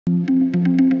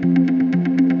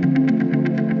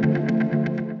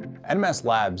NMS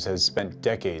Labs has spent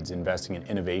decades investing in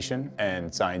innovation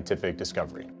and scientific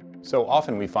discovery. So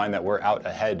often we find that we're out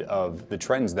ahead of the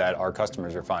trends that our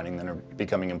customers are finding that are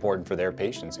becoming important for their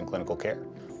patients in clinical care.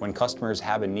 When customers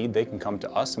have a need, they can come to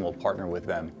us and we'll partner with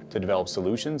them to develop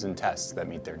solutions and tests that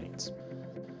meet their needs.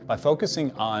 By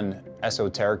focusing on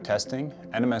esoteric testing,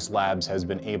 NMS Labs has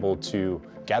been able to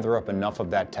gather up enough of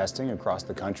that testing across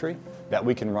the country that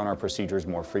we can run our procedures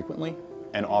more frequently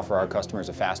and offer our customers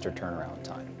a faster turnaround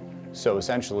time. So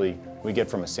essentially, we get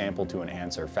from a sample to an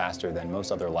answer faster than most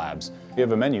other labs. We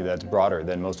have a menu that's broader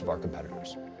than most of our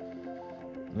competitors.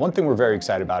 One thing we're very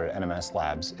excited about at NMS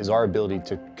Labs is our ability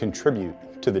to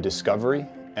contribute to the discovery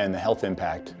and the health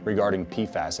impact regarding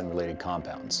PFAS and related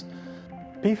compounds.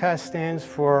 PFAS stands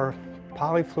for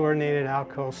Polyfluoroalkyl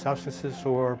Alkyl Substances,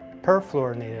 or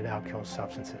perfluorinated alkyl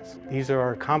substances. These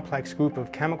are a complex group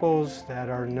of chemicals that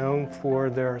are known for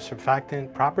their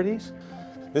surfactant properties.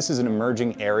 This is an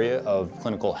emerging area of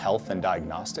clinical health and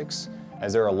diagnostics,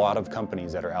 as there are a lot of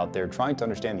companies that are out there trying to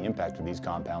understand the impact of these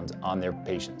compounds on their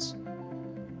patients.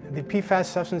 The PFAS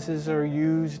substances are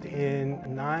used in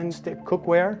non-stick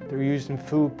cookware, they're used in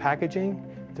food packaging,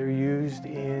 they're used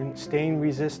in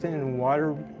stain-resistant and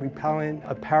water-repellent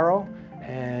apparel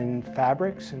and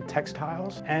fabrics and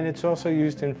textiles, and it's also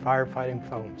used in firefighting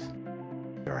foams.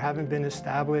 There haven't been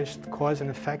established cause and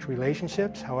effect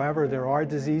relationships. However, there are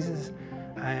diseases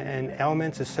and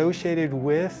elements associated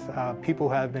with people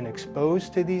who have been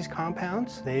exposed to these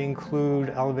compounds. They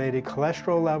include elevated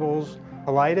cholesterol levels,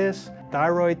 colitis,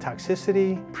 thyroid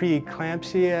toxicity,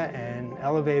 preeclampsia, and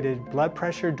elevated blood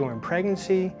pressure during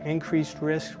pregnancy, increased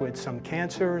risk with some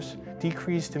cancers,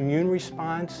 decreased immune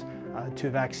response to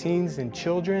vaccines in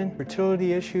children,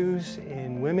 fertility issues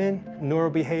in women,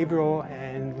 neurobehavioral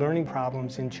and learning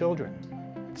problems in children.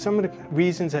 Some of the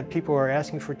reasons that people are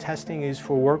asking for testing is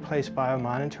for workplace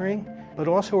biomonitoring, but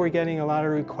also we're getting a lot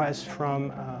of requests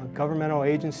from governmental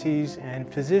agencies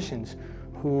and physicians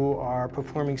who are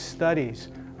performing studies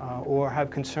or have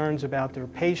concerns about their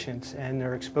patients and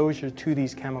their exposure to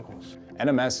these chemicals.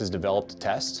 NMS has developed a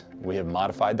test. We have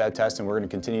modified that test, and we're going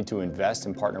to continue to invest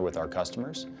and partner with our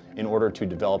customers in order to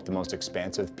develop the most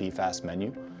expansive PFAS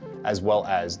menu, as well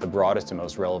as the broadest and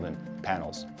most relevant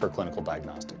panels for clinical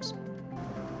diagnostics.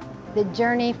 The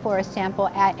journey for a sample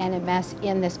at NMS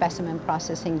in the specimen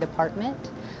processing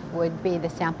department would be the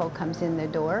sample comes in the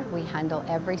door. We handle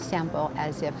every sample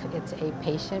as if it's a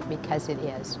patient, because it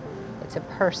is. It's a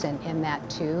person in that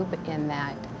tube, in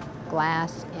that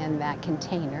glass, in that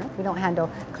container. We don't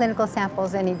handle clinical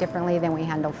samples any differently than we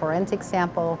handle forensic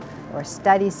sample or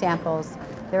study samples.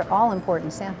 They're all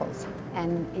important samples,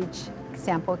 and each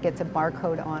sample gets a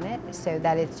barcode on it so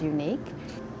that it's unique.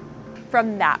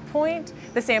 From that point,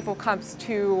 the sample comes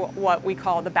to what we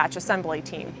call the batch assembly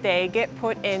team. They get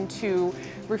put into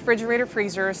refrigerator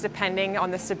freezers depending on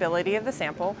the stability of the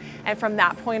sample, and from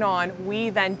that point on, we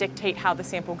then dictate how the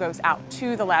sample goes out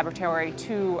to the laboratory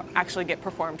to actually get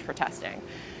performed for testing.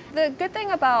 The good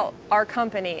thing about our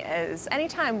company is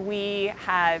anytime we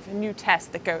have new tests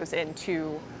that goes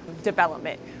into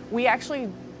development, we actually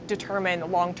determine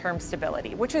long-term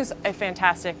stability, which is a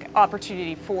fantastic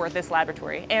opportunity for this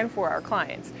laboratory and for our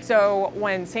clients. So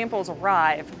when samples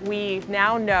arrive, we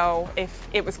now know if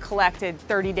it was collected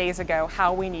 30 days ago,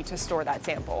 how we need to store that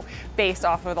sample based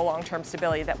off of the long-term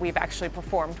stability that we've actually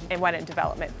performed and went in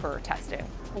development for testing.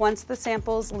 Once the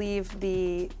samples leave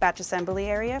the batch assembly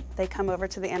area, they come over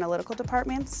to the analytical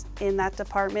departments. In that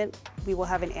department, we will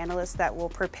have an analyst that will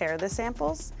prepare the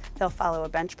samples. They'll follow a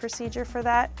bench procedure for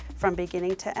that from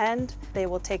beginning to end. They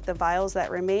will take the vials that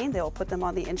remain, they will put them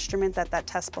on the instrument that that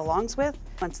test belongs with.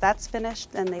 Once that's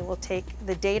finished, then they will take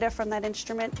the data from that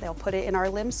instrument, they'll put it in our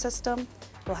LIMS system.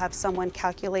 We'll have someone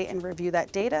calculate and review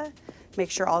that data, make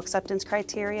sure all acceptance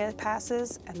criteria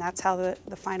passes, and that's how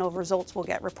the final results will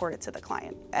get reported to the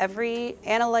client. Every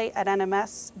analyte at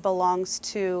NMS belongs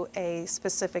to a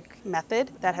specific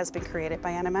method that has been created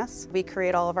by NMS. We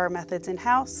create all of our methods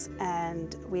in-house,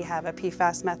 and we have a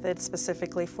PFAS method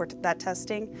specifically for that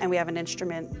testing, and we have an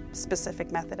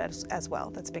instrument-specific method as well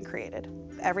that's been created.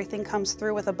 Everything comes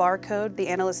through with a barcode. The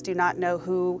analysts do not know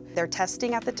who they're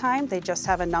testing at the time. They just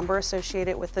have a number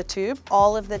associated with the tube.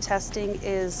 All of the testing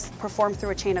is performed through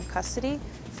a chain of custody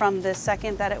from the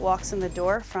second that it walks in the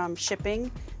door, from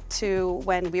shipping to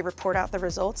when we report out the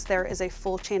results. There is a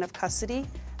full chain of custody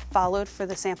followed for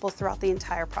the sample throughout the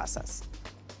entire process.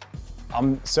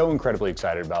 I'm so incredibly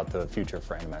excited about the future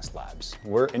for NMS Labs.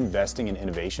 We're investing in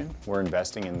innovation, we're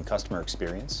investing in customer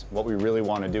experience. What we really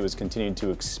want to do is continue to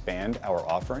expand our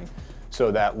offering so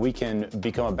that we can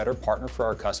become a better partner for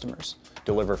our customers,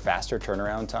 deliver faster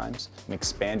turnaround times, an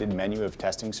expanded menu of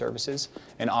testing services,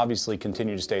 and obviously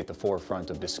continue to stay at the forefront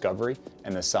of discovery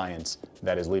and the science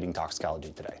that is leading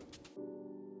toxicology today.